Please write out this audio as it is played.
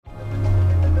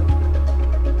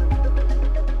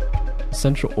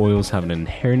essential oils have an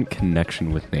inherent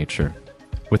connection with nature,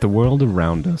 with the world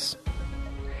around us.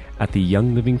 At the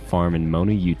Young Living Farm in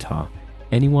Mona, Utah,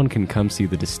 anyone can come see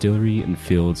the distillery and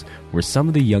fields where some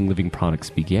of the Young Living products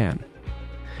began.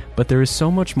 But there is so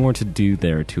much more to do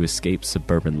there to escape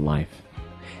suburban life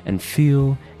and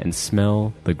feel and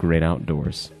smell the great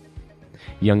outdoors.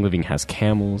 Young Living has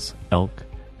camels, elk,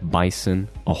 bison,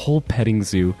 a whole petting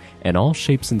zoo, and all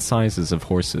shapes and sizes of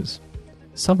horses,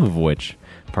 some of which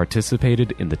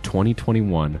participated in the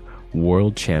 2021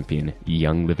 World Champion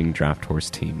Young Living Draft Horse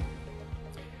team.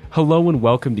 Hello and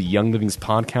welcome to Young Living's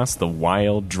podcast, The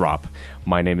Wild Drop.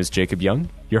 My name is Jacob Young,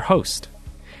 your host.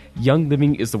 Young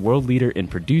Living is the world leader in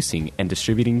producing and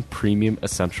distributing premium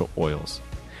essential oils.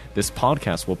 This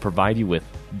podcast will provide you with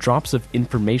drops of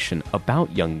information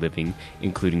about Young Living,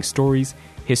 including stories,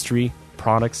 history,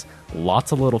 products,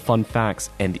 lots of little fun facts,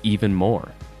 and even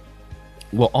more.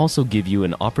 We'll also give you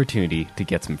an opportunity to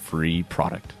get some free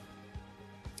product.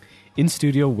 In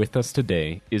studio with us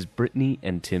today is Brittany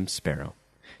and Tim Sparrow.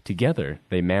 Together,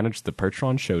 they manage the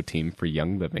Percheron show team for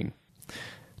Young Living.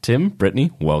 Tim,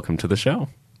 Brittany, welcome to the show.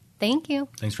 Thank you.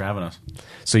 Thanks for having us.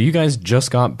 So you guys just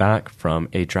got back from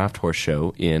a draft horse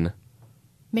show in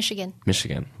Michigan.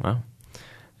 Wow.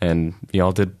 And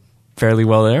y'all did fairly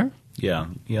well there? Yeah,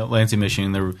 Lansing,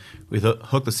 Michigan. We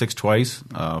hooked the six twice.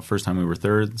 First time we were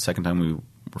third, second time we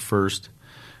were first.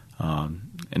 And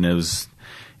it was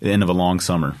the end of a long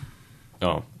summer.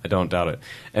 Oh, I don't doubt it.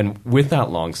 And with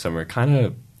that long summer,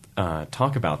 kind of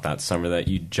talk about that summer that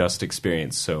you just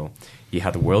experienced. So you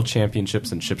had the World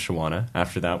Championships in Shipshewana.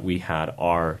 After that, we had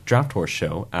our draft horse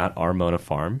show at our Mona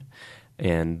farm.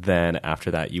 And then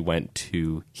after that, you went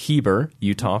to Heber,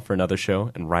 Utah for another show.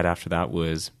 And right after that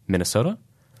was Minnesota?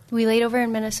 We laid over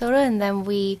in Minnesota, and then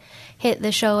we hit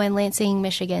the show in Lansing,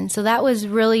 Michigan. So that was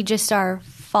really just our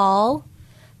fall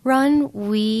run.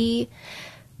 We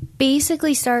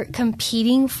basically start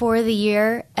competing for the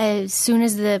year as soon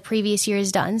as the previous year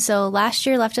is done. So last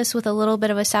year left us with a little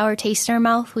bit of a sour taste in our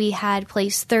mouth. We had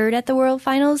placed third at the World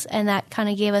Finals, and that kind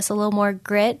of gave us a little more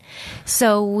grit.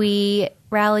 So we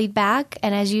rallied back,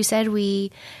 and as you said,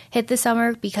 we hit the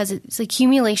summer because it's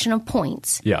accumulation of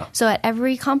points. Yeah. So at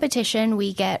every competition,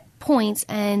 we get points,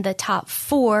 and the top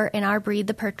four in our breed,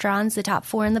 the Percherons, the top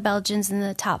four in the Belgians, and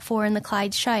the top four in the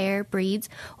Clydeshire breeds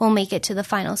will make it to the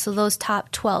final. So those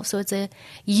top 12. So it's a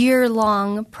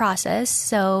year-long process.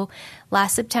 So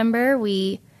last September,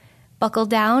 we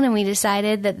buckled down and we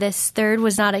decided that this third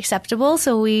was not acceptable.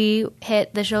 So we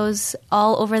hit the shows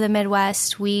all over the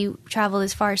Midwest. We traveled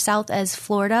as far south as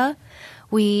Florida.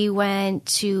 We went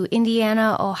to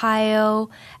Indiana,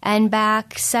 Ohio, and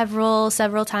back several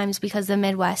times because the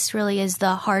Midwest really is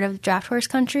the heart of draft horse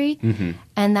country. Mm-hmm.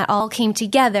 And that all came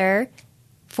together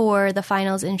for the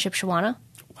finals in Shipshewana.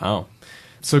 Wow.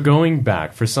 So going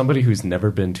back, for somebody who's never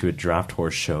been to a draft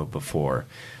horse show before,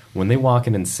 when they walk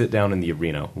in and sit down in the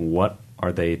arena, what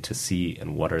are they to see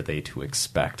and what are they to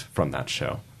expect from that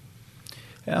show?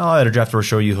 At a draft horse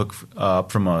show, you hook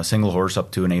from a single horse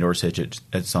up to an 8-horse hitch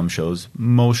at some shows.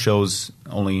 Most shows,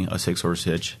 only a 6-horse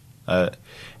hitch. At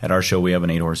our show, we have an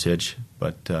 8-horse hitch.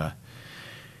 But, the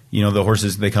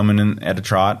horses, they come in at a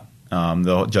trot.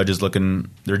 The judge is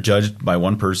they're judged by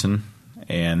one person,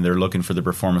 and they're looking for the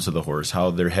performance of the horse, how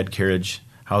their head carriage,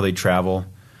 how they travel,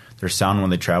 their sound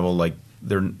when they travel, like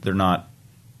they're not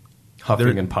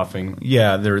huffing and puffing.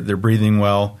 Yeah, they're breathing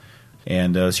well.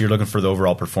 And so you're looking for the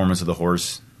overall performance of the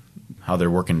horse, how they're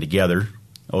working together,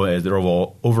 their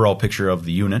overall picture of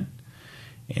the unit,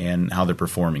 and how they're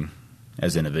performing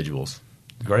as individuals.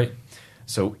 Great.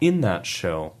 So in that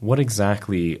show, what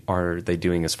exactly are they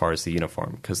doing as far as the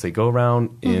uniform? Because they go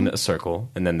around in a circle,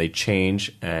 and then they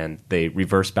change, and they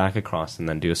reverse back across, and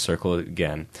then do a circle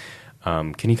again.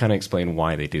 Can you kind of explain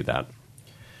why they do that?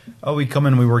 We come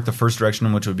in and we work the first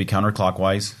direction, which would be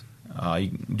counterclockwise. You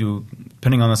do,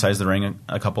 depending on the size of the ring,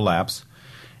 a couple laps,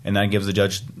 and that gives the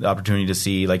judge the opportunity to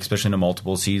see, like especially in a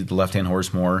multiple, see the left-hand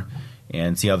horse more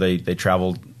and see how they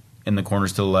travel in the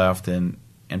corners to the left and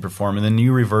perform. And then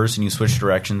you reverse and you switch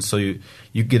directions, so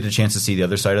you get a chance to see the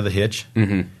other side of the hitch,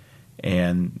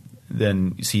 and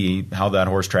then you see how that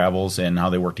horse travels and how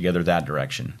they work together that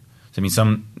direction. So, I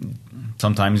mean,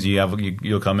 sometimes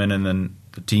you'll come in and then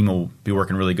the team will be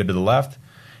working really good to the left,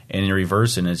 and you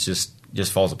reverse and it's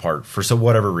just falls apart for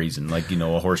whatever reason, like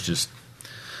a horse just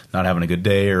not having a good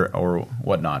day or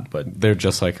whatnot. But they're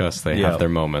just like us; they have their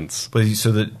moments. But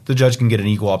so that the judge can get an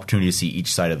equal opportunity to see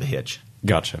each side of the hitch.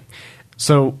 Gotcha.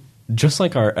 So just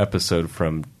like our episode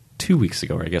from 2 weeks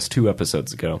ago, or I guess 2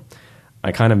 episodes ago,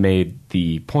 I kind of made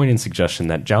the point and suggestion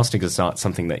that jousting is not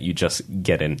something that you just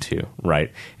get into,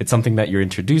 right? It's something that you're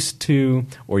introduced to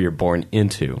or you're born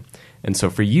into. And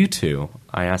so for you two,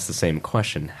 I asked the same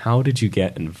question. How did you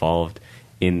get involved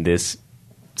in this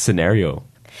scenario?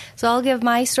 So I'll give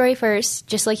my story first.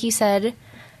 Just like you said,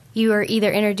 you were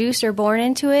either introduced or born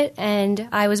into it, and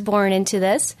I was born into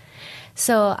this.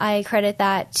 So I credit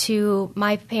that to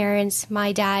my parents,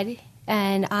 my dad,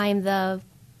 and I'm the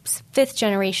 5th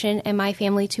generation in my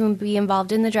family to be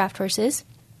involved in the draft horses.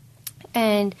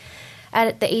 And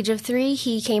at the age of 3,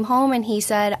 he came home and he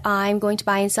said, I'm going to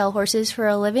buy and sell horses for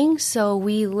a living. So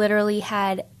we literally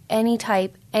had any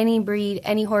type, any breed,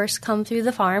 any horse come through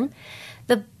the farm.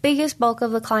 The biggest bulk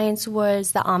of the clients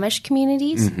was the Amish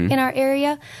communities in our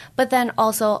area, but then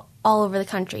also all over the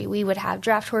country. We would have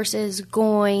draft horses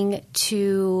going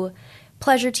to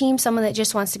pleasure teams, someone that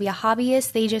just wants to be a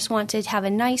hobbyist. They just want to have a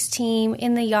nice team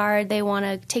in the yard. They want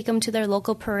to take them to their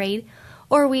local parade.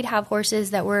 Or we'd have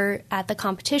horses that were at the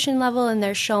competition level and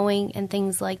they're showing and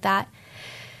things like that.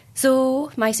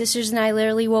 So my sisters and I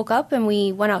literally woke up and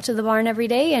we went out to the barn every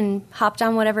day and hopped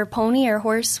on whatever pony or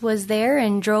horse was there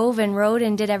and drove and rode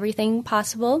and did everything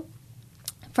possible.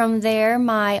 From there,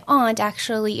 my aunt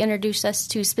actually introduced us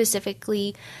to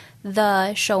specifically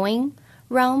the showing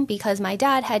realm because my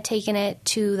dad had taken it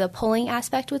to the pulling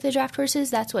aspect with the draft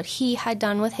horses. That's what he had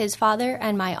done with his father.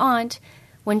 And my aunt,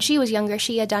 when she was younger,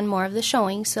 she had done more of the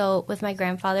showing, so with my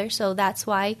grandfather. So that's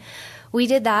why we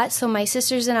did that. So my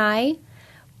sisters and I,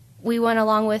 we went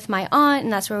along with my aunt,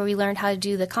 and that's where we learned how to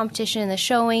do the competition and the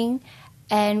showing.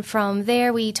 And from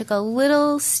there, we took a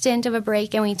little stint of a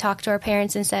break, and we talked to our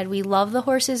parents and said, we love the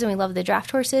horses and we love the draft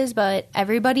horses, but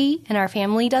everybody in our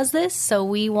family does this, so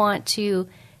we want to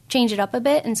change it up a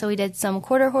bit. And so we did some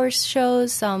quarter horse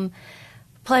shows, some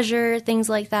pleasure, things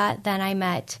like that. Then I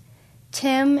met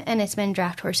Tim, and it's been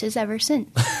draft horses ever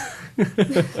since.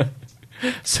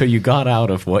 So you got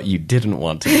out of what you didn't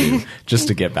want to do just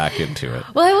to get back into it.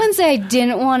 Well, I wouldn't say I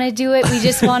didn't want to do it. We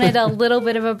just wanted a little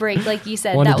bit of a break, like you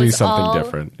said. Want that to do was something all,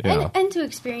 different. Yeah. And to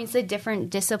experience the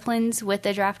different disciplines with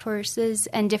the draft horses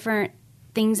and different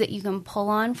things that you can pull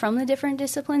on from the different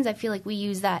disciplines. I feel like we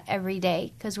use that every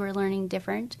day because we're learning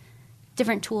different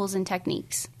tools and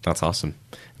techniques. That's awesome.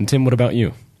 And Tim, what about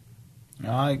you?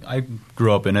 I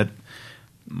grew up in it.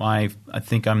 I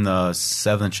think I'm the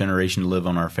 7th generation to live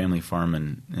on our family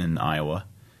farm in Iowa.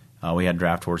 We had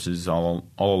draft horses all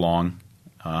along,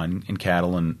 and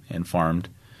cattle and farmed.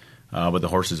 But the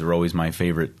horses are always my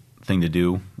favorite thing to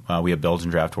do. We have Belgian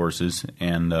draft horses,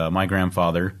 and my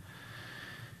grandfather,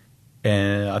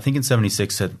 I think in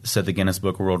 '76, set the Guinness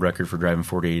Book of World Record for driving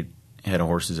 48 head of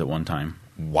horses at one time.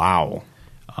 Wow.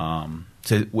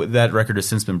 So that record has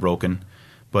since been broken.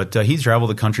 But he's traveled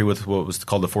the country with what was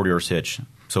called the 40-horse hitch.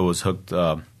 So it was hooked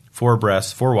 4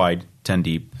 abreast, 4 wide, 10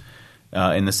 deep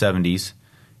in the 70s.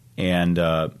 And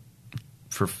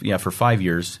for 5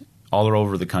 years, all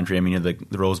over the country. I mean, the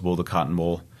Rose Bowl, the Cotton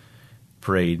Bowl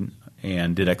parade,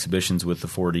 and did exhibitions with the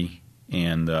 40.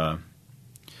 And then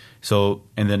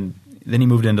he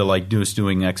moved into like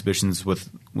doing exhibitions with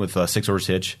a 6-horse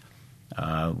hitch.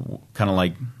 Kind of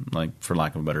like for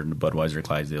lack of a better, Budweiser or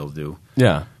Clydesdales do.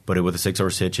 Yeah. But with a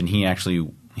 6-horse hitch, and he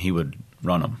would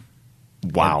run them.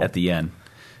 Wow. At the end,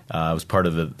 it was part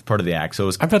of the act. So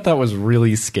I bet that was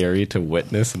really scary to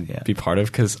witness and be part of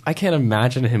because I can't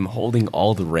imagine him holding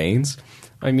all the reins.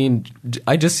 I mean,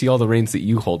 I just see all the reins that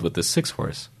you hold with the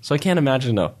 6-horse, so I can't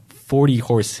imagine a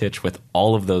 40-horse hitch with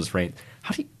all of those reins.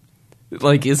 How do you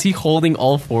is he holding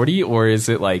all 40, or is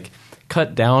it like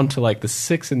cut down to like the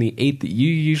 6 and the 8 that you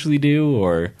usually do,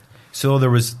 or? So there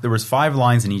was 5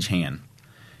 lines in each hand,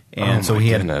 and so he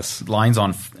had lines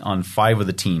on 5 of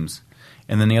the teams,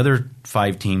 and then the other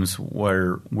 5 teams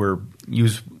were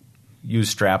use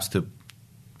straps to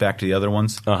back to the other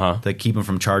ones that keep them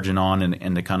from charging on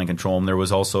and to kind of control them. There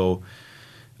was also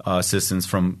assistance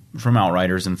from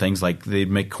outriders and things like they'd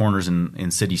make corners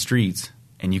in city streets,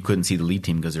 and you couldn't see the lead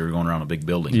team because they were going around a big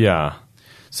building. Yeah.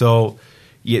 So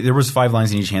there was 5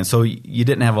 lines in each hand. So you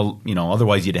didn't have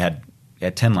otherwise you'd had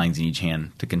 10 lines in each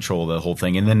hand to control the whole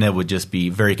thing, and then it would just be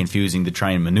very confusing to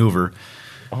try and maneuver.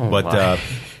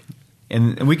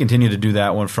 And we continued to do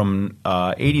that one from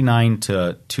 89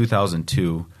 to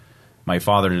 2002. My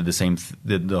father did the same,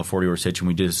 did the 40-horse hitch, and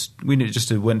we just went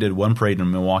and did one parade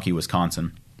in Milwaukee,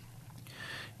 Wisconsin,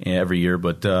 every year.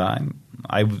 But I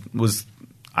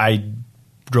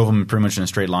drove them pretty much in a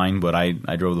straight line, but I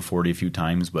drove the 40 a few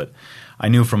times. But I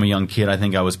knew from a young kid, I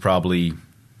think I was probably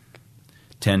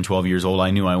 10, 12 years old,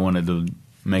 I knew I wanted to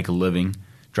make a living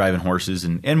driving horses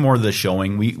and more of the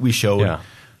showing. We showed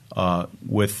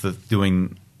with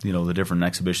doing the different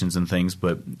exhibitions and things,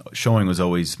 but showing was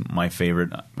always my favorite.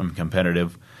 I'm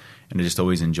competitive, and I just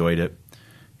always enjoyed it.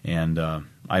 And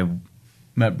I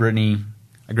met Brittany.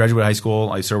 I graduated high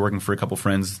school. I started working for a couple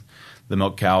friends that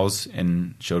milked cows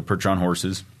and showed percheron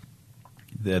horses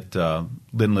that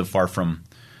didn't live far from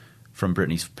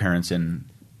Brittany's parents in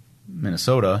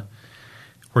Minnesota.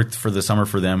 Worked for the summer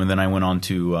for them, and then I went on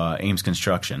to Ames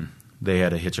Construction. They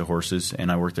had a hitch of horses,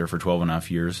 and I worked there for 12 and a half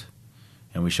years.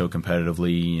 And we showed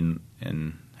competitively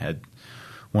and had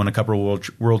won a couple of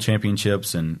world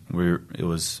championships, and it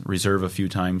was reserve a few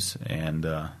times. And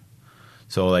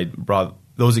so I brought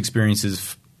those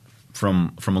experiences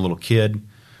from a little kid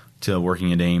to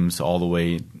working at Ames all the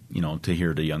way, to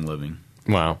here to Young Living.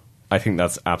 Wow. I think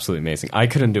that's absolutely amazing. I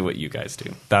couldn't do what you guys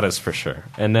do. That is for sure.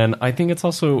 And then I think it's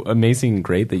also amazing and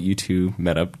great that you two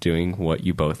met up doing what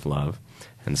you both love.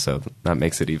 And so that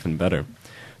makes it even better.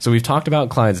 So we've talked about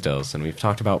Clydesdales, and we've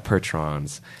talked about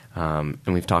percherons, and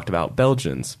we've talked about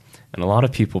Belgians. And a lot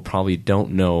of people probably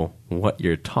don't know what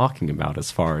you're talking about as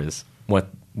far as what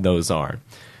those are.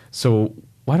 So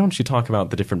why don't you talk about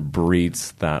the different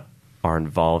breeds that are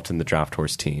involved in the draft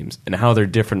horse teams and how they're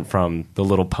different from the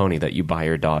little pony that you buy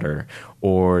your daughter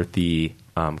or the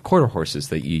quarter horses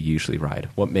that you usually ride?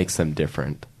 What makes them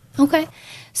different? Okay.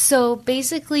 So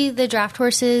basically the draft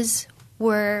horses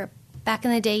were back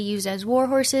in the day used as war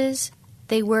horses.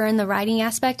 They were in the riding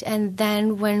aspect, and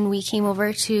then when we came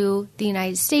over to the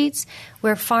United States,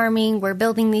 we're farming, we're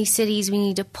building these cities, we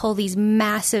need to pull these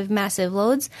massive, massive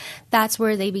loads. That's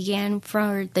where they began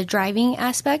for the driving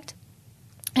aspect.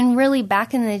 And really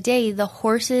back in the day, the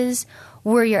horses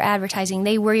were your advertising.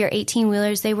 They were your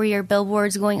 18-wheelers. They were your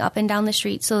billboards going up and down the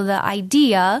street. So the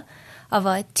idea of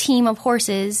a team of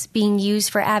horses being used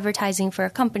for advertising for a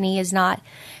company is not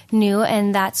new,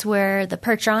 and that's where the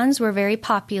percherons were very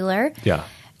popular. Yeah.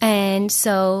 And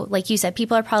so, like you said,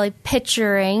 people are probably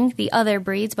picturing the other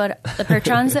breeds, but the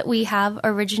percherons that we have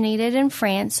originated in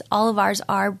France. All of ours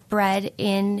are bred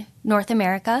in North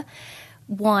America.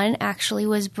 One actually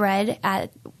was bred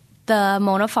at the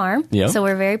Mona Farm, so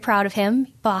we're very proud of him,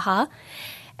 Baja.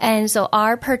 And so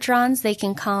our percherons, they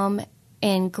can come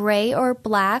in gray or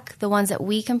black. The ones that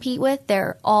we compete with,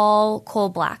 they're all coal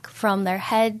black. From their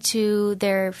head to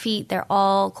their feet, they're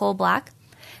all coal black.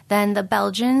 Then the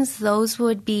Belgians, those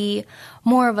would be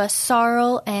more of a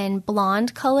sorrel and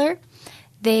blonde color.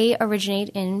 They originate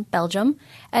in Belgium,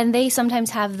 and they sometimes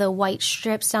have the white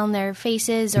strips down their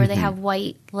faces, or they have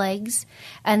white legs.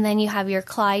 And then you have your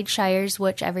Clydeshires,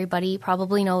 which everybody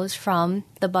probably knows from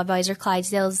the Budweiser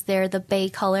Clydesdales. They're the bay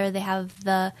color. They have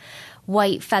the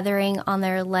white feathering on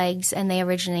their legs, and they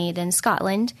originate in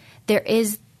Scotland.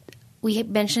 We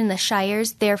mentioned the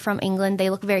Shires. They're from England.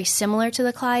 They look very similar to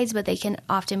the Clydes, but they can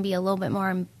often be a little bit more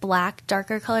in black,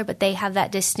 darker color, but they have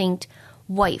that distinct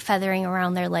white feathering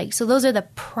around their legs. So those are the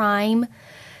prime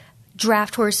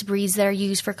draft horse breeds that are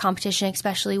used for competition,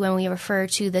 especially when we refer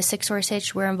to the 6-horse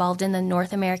hitch. We're involved in the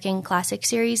North American Classic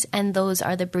Series, and those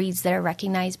are the breeds that are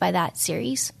recognized by that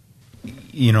series.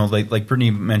 Like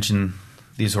Brittany mentioned,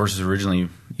 these horses originally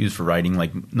used for riding,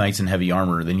 like knights in heavy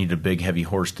armor. They need a big, heavy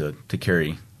horse to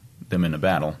carry them in a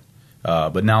battle.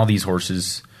 But now these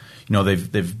horses,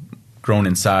 they've grown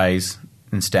in size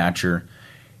and stature,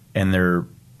 and they're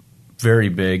very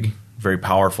big, very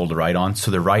powerful to ride on,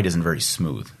 so their ride isn't very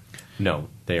smooth. No,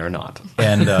 they are not.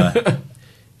 And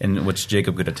and which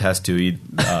Jacob could attest to.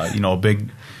 A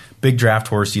big draft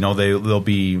horse, they'll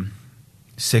be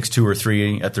 6'2" or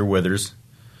 3" at their withers,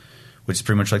 which is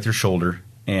pretty much like their shoulder,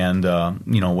 and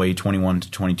weigh 21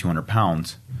 to 2,200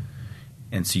 pounds.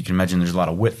 And so you can imagine there's a lot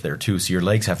of width there too. So your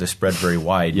legs have to spread very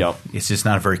wide. Yep. It's just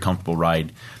not a very comfortable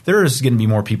ride. There's going to be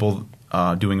more people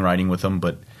doing riding with them,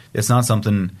 but it's not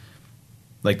something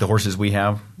like the horses we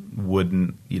have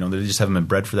wouldn't. They just haven't been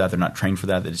bred for that. They're not trained for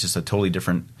that. It's just a totally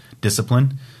different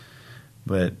discipline.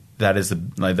 But that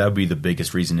would be the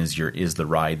biggest reason is the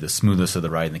ride, the smoothness of the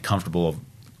ride, and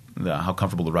how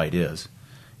comfortable the ride is.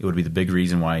 It would be the big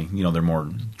reason why they're more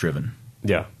driven.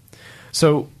 Yeah.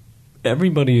 So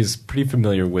everybody is pretty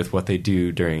familiar with what they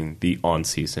do during the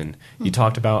on-season. Mm-hmm. You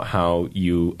talked about how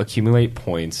you accumulate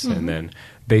points, and then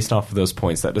based off of those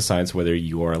points, that decides whether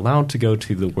you are allowed to go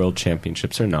to the World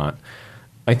Championships or not.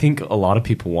 I think a lot of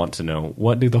people want to know,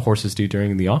 what do the horses do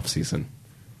during the off-season?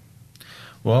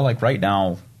 Well, like right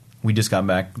now, we just got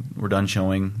back. We're done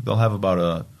showing. They'll have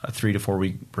about a 3 to 4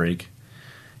 week break,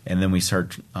 and then we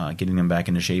start getting them back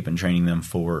into shape and training them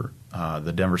for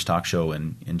the Denver Stock Show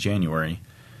in January.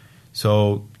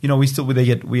 So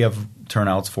we have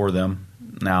turnouts for them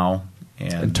now,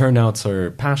 and turnouts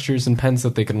are pastures and pens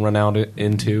that they can run out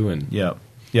into, and yep.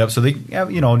 So they have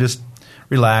just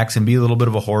relax and be a little bit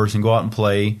of a horse and go out and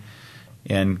play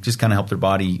and just kind of help their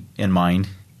body and mind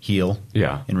heal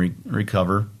and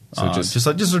recover.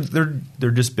 So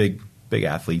they're just big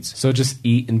athletes. So just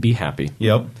eat and be happy.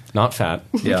 Yep. Not fat.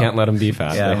 You can't let them be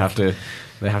fat. Yeah.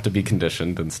 They have to be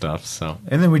conditioned and stuff. So.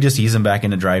 And then we just ease them back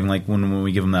into driving. Like when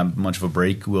we give them that much of a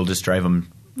break, we'll just drive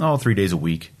them 3 days a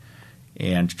week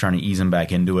and trying to ease them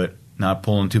back into it, not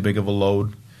pulling too big of a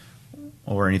load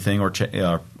or anything, or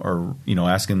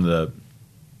asking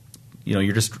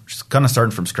you're just kind of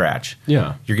starting from scratch.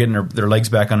 Yeah. You're getting their legs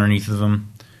back underneath of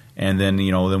them, and then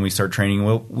then we start training.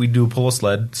 Well, we do pull a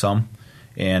sled some,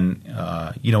 and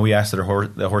we ask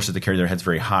the horses to carry their heads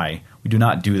very high. We do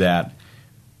not do that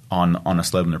on a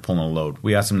sled when they're pulling a load.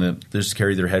 We ask them to just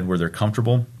carry their head where they're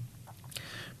comfortable,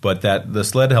 but that the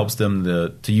sled helps them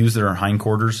to use their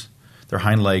hindquarters, their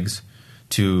hind legs,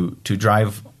 to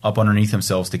drive up underneath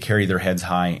themselves to carry their heads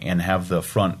high and have the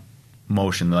front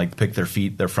motion, like pick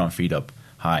their front feet up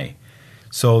high.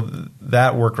 So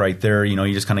that work right there,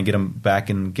 you just kind of get them back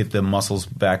and get the muscles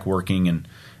back working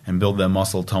and build that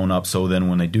muscle tone up. So then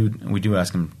when we do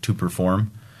ask them to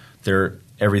perform,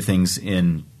 everything's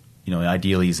in,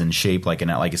 ideally is in shape like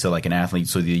I said, like an athlete,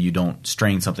 so that you don't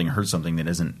strain something or hurt something that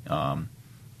isn't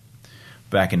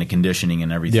back into conditioning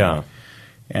and everything. Yeah.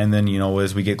 And then,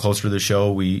 as we get closer to the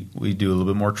show, we do a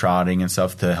little bit more trotting and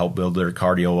stuff to help build their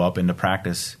cardio up into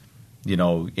practice.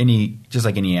 Just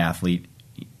like any athlete,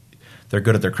 they're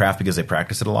good at their craft because they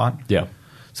practice it a lot. Yeah.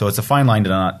 So it's a fine line to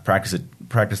not practice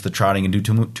the trotting and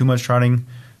do too much trotting,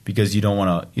 because you don't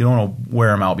want to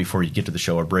wear them out before you get to the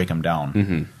show or break them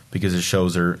down, because the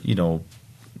shows are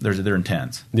they're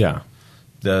intense. Yeah.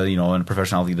 And a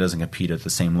professional athlete doesn't compete at the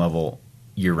same level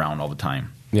year round all the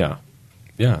time. Yeah.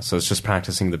 Yeah, so it's just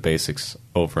practicing the basics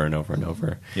over and over and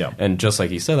over. Yeah. And just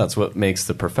like you said, that's what makes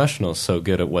the professionals so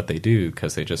good at what they do,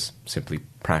 because they just simply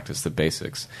practice the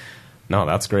basics. No,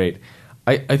 that's great.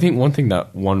 I think one thing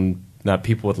that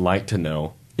people would like to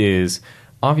know is,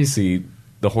 obviously,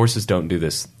 the horses don't do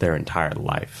this their entire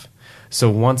life. So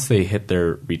once they hit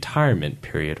their retirement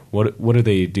period, what do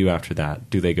they do after that?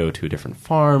 Do they go to a different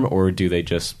farm, or do they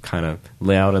just kind of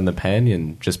lay out in the pen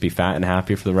and just be fat and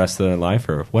happy for the rest of their life,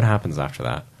 or what happens after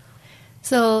that?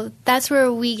 So that's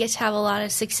where we get to have a lot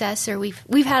of success, or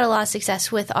we've had a lot of success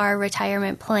with our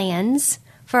retirement plans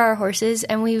for our horses,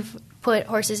 and we've put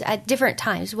horses at different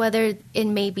times, whether it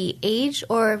may be age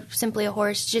or simply a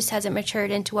horse just hasn't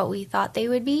matured into what we thought they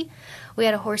would be. We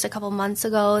had a horse a couple months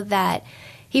ago that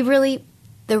he really,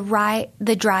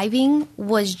 the driving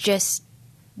was just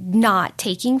not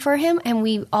taking for him, and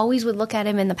we always would look at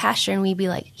him in the pasture and we'd be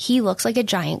like, he looks like a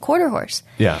giant quarter horse.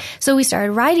 Yeah. So we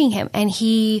started riding him, and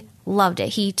he loved it.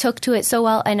 He took to it so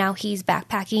well, and now he's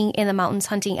backpacking in the mountains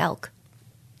hunting elk.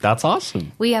 That's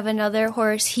awesome. We have another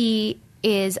horse. He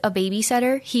is a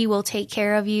babysitter. He will take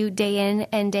care of you day in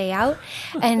and day out.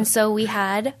 And so we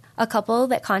had a couple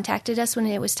that contacted us when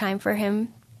it was time for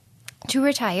him to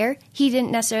retire.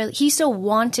 He still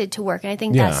wanted to work, and I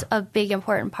think that's a big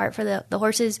important part for the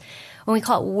horses. When we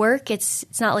call it work, it's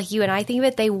not like you and I think of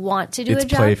it. They want to do a job.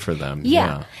 It's play for them.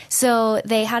 Yeah. So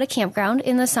they had a campground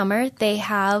in the summer. They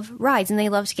have rides, and they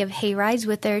love to give hay rides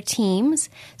with their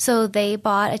teams. So they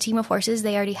bought a team of horses.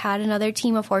 They already had another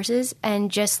team of horses,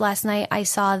 and just last night I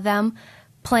saw them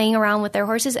playing around with their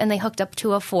horses, and they hooked up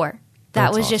to a 4.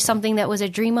 That was just something that was a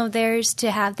dream of theirs to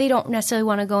have. They don't necessarily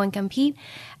want to go and compete,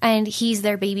 and he's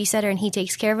their babysitter, and he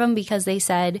takes care of them because they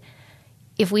said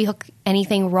if we hook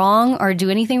anything wrong or do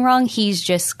anything wrong, he's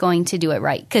just going to do it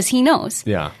right because he knows.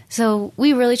 Yeah. So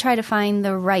we really try to find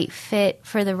the right fit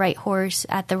for the right horse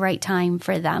at the right time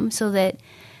for them, so that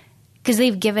because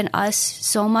they've given us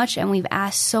so much and we've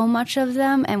asked so much of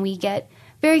them, and we get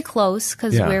very close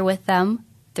because we're with them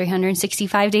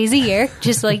 365 days a year,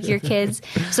 just like your kids.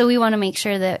 So we want to make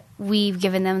sure that we've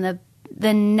given them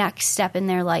the next step in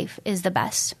their life is the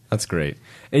best. That's great.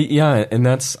 Yeah, and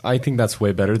I think that's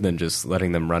way better than just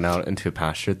letting them run out into a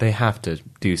pasture. They have to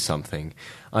do something.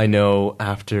 I know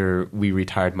after we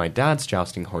retired my dad's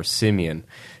jousting horse, Simeon,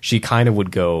 she kind of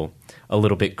would go a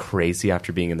little bit crazy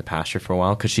after being in the pasture for a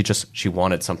while because she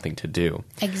wanted something to do.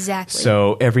 Exactly.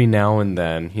 So every now and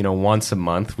then, once a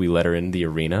month, we let her in the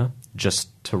arena just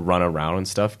to run around and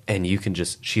stuff, and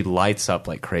she lights up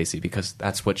like crazy because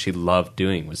that's what she loved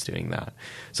doing, was doing that.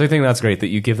 So I think that's great that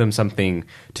you give them something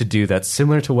to do that's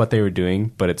similar to what they were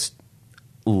doing, but it's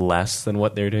less than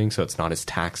what they're doing, so it's not as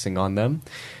taxing on them.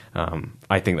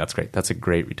 I think that's great. That's a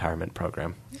great retirement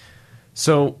program.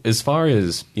 So as far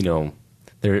as,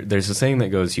 there's a saying that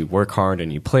goes, you work hard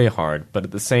and you play hard, but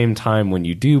at the same time, when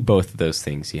you do both of those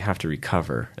things, you have to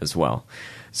recover as well.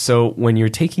 So when you're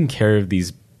taking care of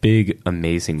these big,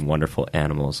 amazing, wonderful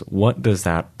animals, what does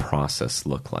that process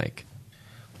look like?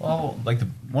 Well, like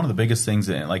one of the biggest things,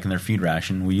 like in their feed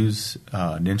ration, we use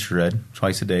an infrared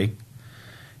twice a day,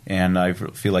 and I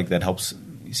feel like that helps.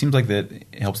 It seems like that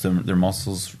helps their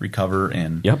muscles recover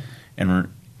and it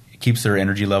keeps their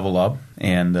energy level up.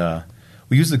 And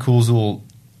we use the Coolzool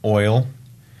oil,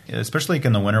 especially like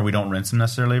in the winter. We don't rinse them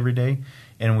necessarily every day,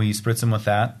 and we spritz them with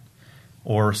that,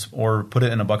 or put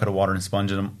it in a bucket of water and sponge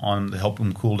them on to help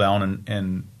them cool down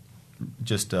and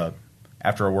just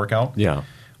after a workout. Yeah.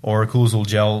 Or Coolzool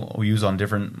gel we use on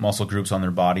different muscle groups on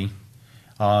their body,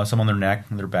 some on their neck,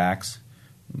 their backs,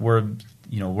 where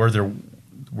they're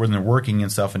working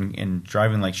and stuff and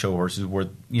driving like show horses, where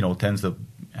tends to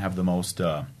have the most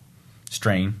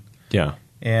strain. Yeah.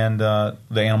 And the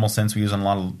animal scents we use on a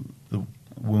lot of the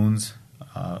wounds,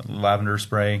 lavender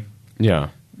spray. Yeah.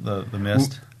 The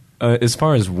mist. As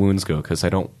far as wounds go, because I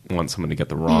don't want someone to get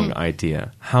the wrong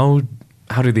idea, how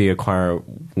do they acquire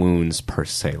wounds per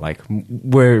se? Like,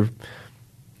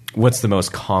 what's the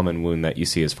most common wound that you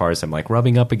see as far as them like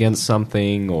rubbing up against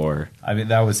something, or? I mean,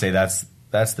 I would say that's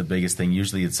the biggest thing.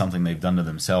 Usually, it's something they've done to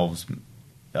themselves,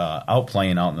 out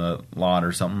playing out in the lot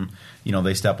or something.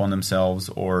 They step on themselves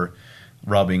or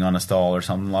rubbing on a stall or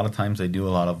something. A lot of times, they do a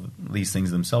lot of these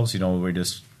things themselves. We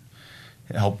just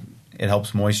help. It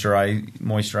helps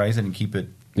moisturize it and keep it.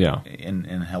 Yeah.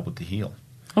 And help it to heal.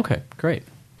 Okay, great.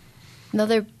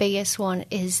 Another biggest one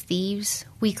is thieves.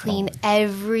 We clean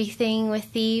everything with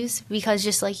thieves because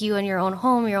just like you in your own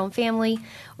home, your own family,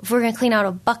 if we're going to clean out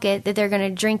a bucket that they're going to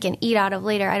drink and eat out of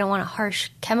later, I don't want a harsh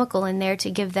chemical in there to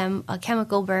give them a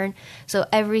chemical burn. So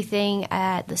everything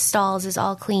at the stalls is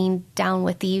all cleaned down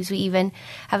with thieves. We even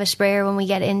have a sprayer when we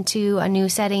get into a new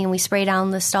setting and we spray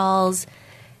down the stalls.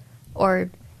 Or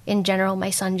in general,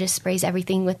 my son just sprays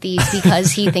everything with thieves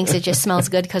because he thinks it just smells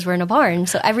good because we're in a barn.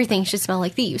 So everything should smell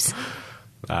like thieves.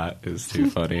 That is too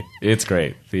funny. It's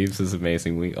great. Thieves is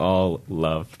amazing. We all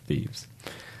love thieves.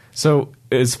 So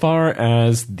as far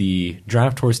as the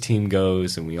draft horse team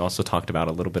goes, and we also talked about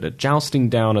a little bit of jousting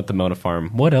down at the Mona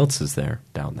Farm, what else is there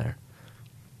down there?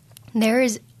 There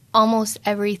is almost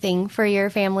everything for your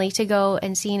family to go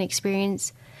and see and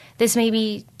experience. This may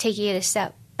be taking it a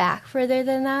step back further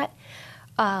than that.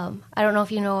 I don't know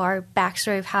if you know our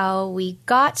backstory of how we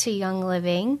got to Young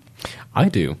Living. I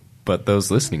do, but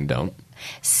those listening don't.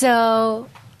 So,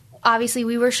 obviously,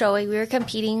 we were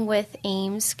competing with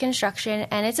Ames Construction,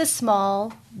 and it's a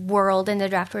small world in the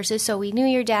draft horses, so we knew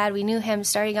your dad, we knew him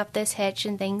starting up this hitch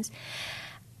and things.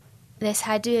 This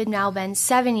had to have now been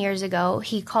 7 years ago.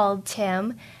 He called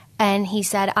Tim, and he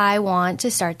said, I want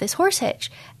to start this horse hitch,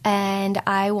 and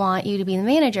I want you to be the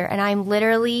manager. And I'm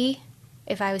literally,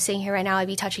 if I was sitting here right now, I'd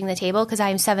be touching the table because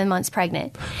I'm 7 months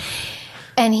pregnant.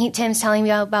 And Tim's telling me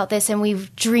about this, and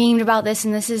we've dreamed about this,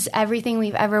 and this is everything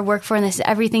we've ever worked for, and this is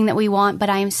everything that we want, but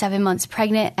I am 7 months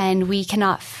pregnant, and we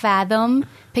cannot fathom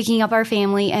picking up our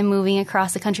family and moving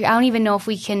across the country. I don't even know if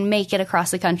we can make it across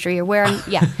the country or where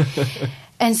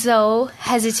And so,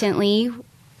 hesitantly,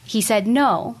 he said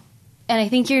no. And I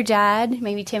think your dad,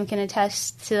 maybe Tim can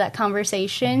attest to that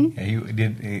conversation.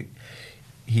 Yeah,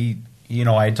 he did.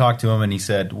 I talked to him, and he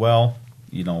said, well,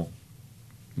 I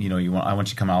want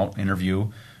you to come out, interview,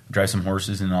 drive some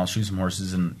horses, and I'll shoot some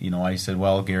horses. And I said,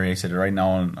 well, Gary, I said, right now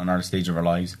on our stage of our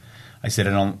lives, I said,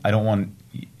 I don't want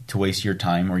to waste your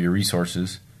time or your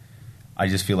resources. I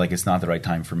just feel like it's not the right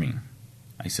time for me.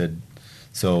 I said,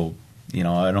 so I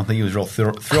don't think he was real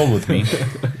thrilled with me.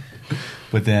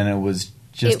 But then it was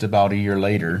just about a year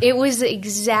later. It was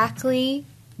exactly,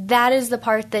 that is the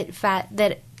part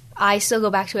that I still go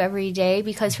back to every day,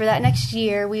 because for that next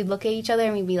year, we'd look at each other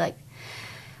and we'd be like,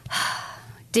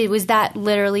 was that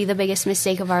literally the biggest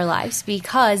mistake of our lives?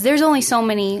 Because there's only so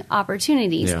many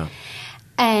opportunities. Yeah.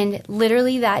 And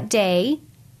literally that day,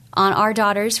 on our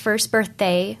daughter's first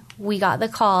birthday, we got the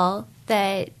call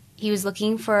that he was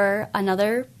looking for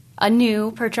a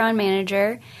new Percheron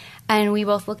manager, and we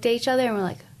both looked at each other and were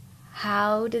like,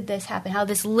 how did this happen? How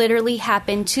this literally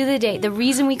happened to the day. The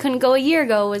reason we couldn't go a year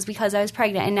ago was because I was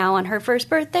pregnant, and now on her first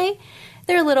birthday,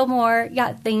 they're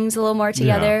got things a little more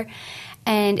together. Yeah.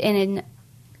 And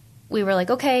we were like,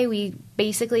 okay, we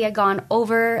basically had gone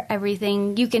over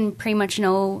everything. You can pretty much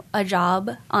know a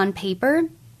job on paper.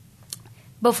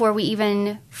 Before we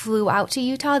even flew out to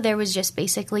Utah, there was just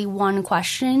basically one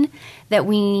question that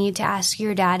we needed to ask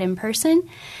your dad in person.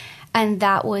 And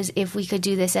that was if we could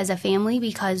do this as a family,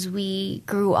 because we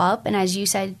grew up. And as you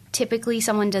said, typically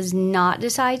someone does not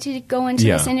decide to go into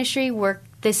this industry, work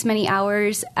this many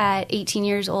hours at 18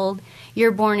 years old.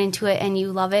 you're born into it and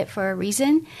you love it for a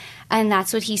reason. And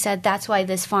that's what he said. That's why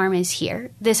this farm is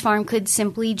here. This farm could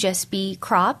simply just be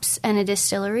crops and a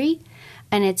distillery,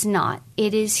 and it's not.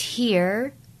 It is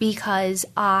here because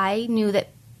I knew that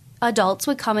adults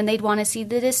would come and they'd want to see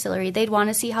the distillery. They'd want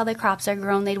to see how the crops are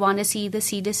grown. They'd want to see the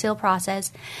seed to still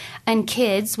process. And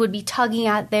kids would be tugging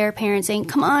at their parents saying,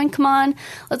 come on,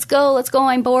 let's go,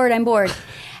 I'm bored.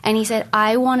 And he said,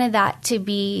 I wanted that to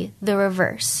be the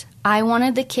reverse. I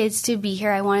wanted the kids to be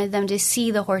here. I wanted them to see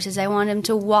the horses. I wanted them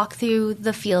to walk through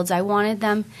the fields. I wanted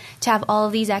them to have all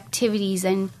of these activities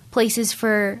and places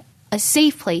for a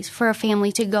safe place for a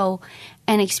family to go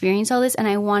and experience all this. And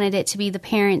I wanted it to be the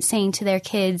parents saying to their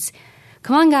kids,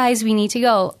 come on, guys, we need to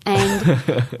go.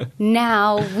 And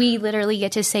now we literally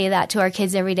get to say that to our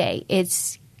kids every day.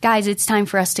 Guys, it's time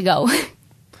for us to go.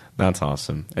 That's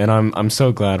awesome. And I'm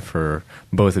so glad for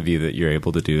both of you that you're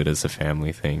able to do it as a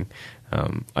family thing.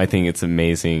 I think it's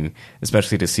amazing,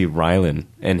 especially to see Rylan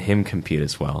and him compete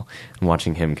as well. And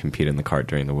watching him compete in the kart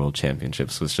during the World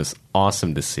Championships was just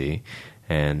awesome to see.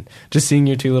 And just seeing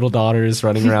your two little daughters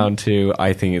running around too,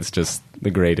 I think it's just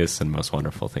the greatest and most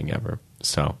wonderful thing ever.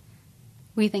 So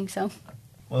we think so.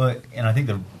 Well, and I think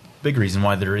the big reason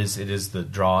why it is the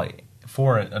draw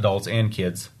for adults and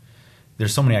kids.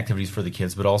 There's so many activities for the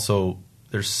kids, but also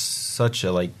there's such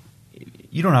a,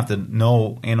 you don't have to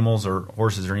know animals or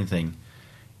horses or anything.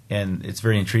 And it's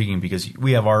very intriguing because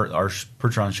we have our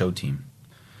Percheron show team.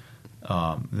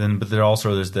 But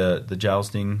there's the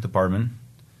jousting department.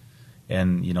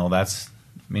 And, that's,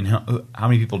 how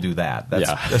many people do that?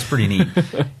 That's pretty neat.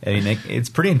 It's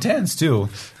pretty intense too.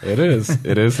 It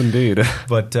is indeed.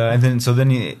 But,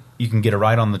 then you can get a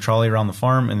ride on the trolley around the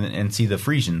farm and see the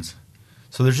Friesians.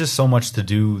 So there's just so much to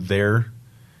do there.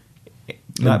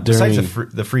 Besides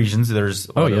the Friesians, there's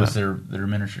their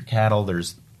miniature cattle.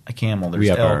 There's a camel. There's we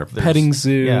have our petting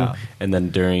zoo, and then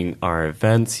during our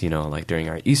events, during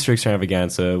our Easter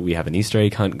extravaganza, we have an Easter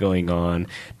egg hunt going on.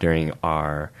 During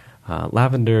our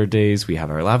lavender days, we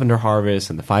have our lavender harvest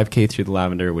and the 5K through the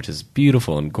lavender, which is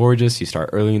beautiful and gorgeous. You start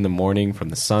early in the morning from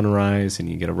the sunrise, and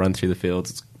you get a run through the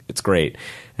fields. It's great.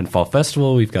 And Fall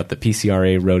Festival, we've got the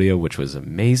PCRA rodeo, which was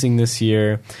amazing this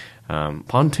year.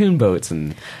 Pontoon boats,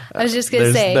 and I was just going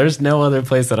to say, there's no other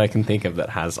place that I can think of that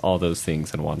has all those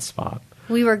things in one spot.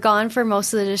 We were gone for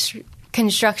most of the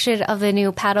construction of the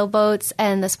new paddle boats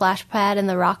and the splash pad and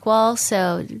the rock wall,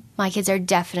 so my kids are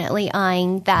definitely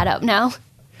eyeing that up now.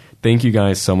 Thank you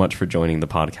guys so much for joining the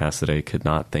podcast today. Could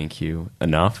not thank you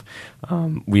enough.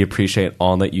 We appreciate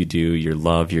all that you do, your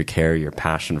love, your care, your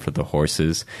passion for the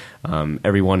horses.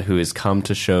 Everyone who has come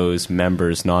to shows,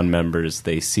 members, non-members,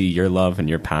 they see your love and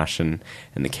your passion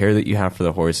and the care that you have for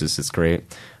the horses. It's great.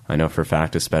 I know for a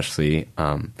fact, especially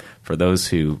for those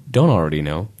who don't already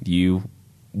know,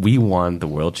 we won the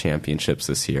World Championships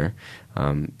this year.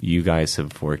 You guys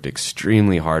have worked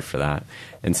extremely hard for that,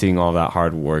 and seeing all that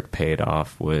hard work paid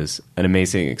off was an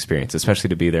amazing experience, especially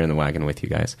to be there in the wagon with you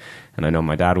guys. And I know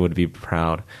my dad would be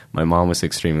proud. My mom was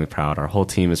extremely proud. Our whole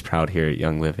team is proud here at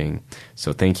Young Living.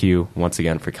 So thank you once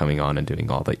again for coming on and doing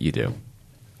all that you do.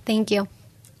 Thank you.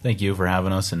 Thank you for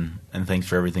having us, and thanks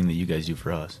for everything that you guys do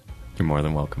for us. You're more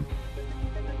than welcome.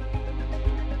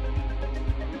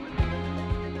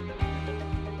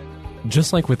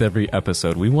 Just like with every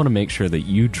episode, we want to make sure that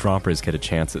you droppers get a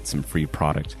chance at some free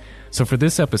product. So for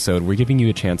this episode, we're giving you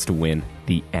a chance to win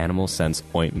the Animal Sense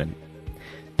Ointment.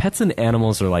 Pets and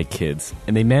animals are like kids,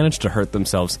 and they manage to hurt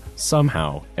themselves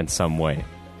somehow and some way.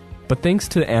 But thanks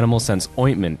to Animal Sense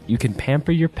Ointment, you can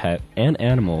pamper your pet and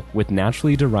animal with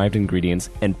naturally derived ingredients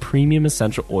and premium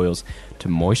essential oils to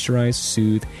moisturize,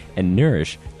 soothe, and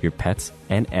nourish your pet's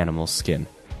and animal's skin.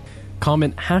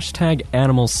 Comment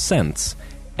 #AnimalSense,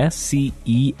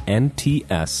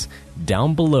 SCENTS,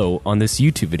 down below on this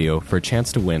YouTube video for a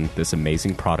chance to win this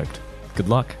amazing product. Good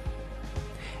luck.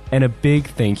 And a big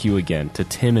thank you again to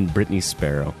Tim and Brittany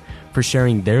Sparrow for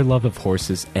sharing their love of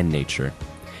horses and nature.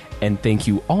 And thank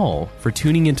you all for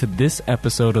tuning into this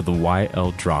episode of the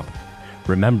YL Drop.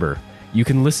 Remember, you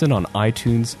can listen on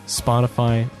iTunes,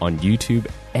 Spotify, on YouTube,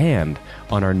 and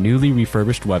on our newly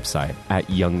refurbished website at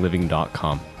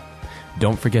youngliving.com.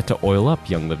 Don't forget to oil up,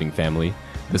 Young Living family.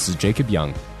 This is Jacob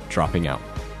Young, dropping out.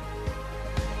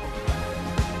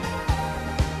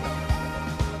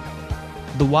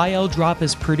 The YL Drop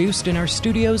is produced in our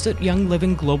studios at Young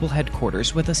Living Global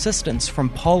Headquarters with assistance from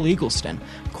Paul Eagleston,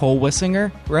 Cole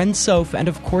Wissinger, Ren Soph, and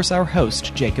of course our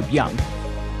host, Jacob Young.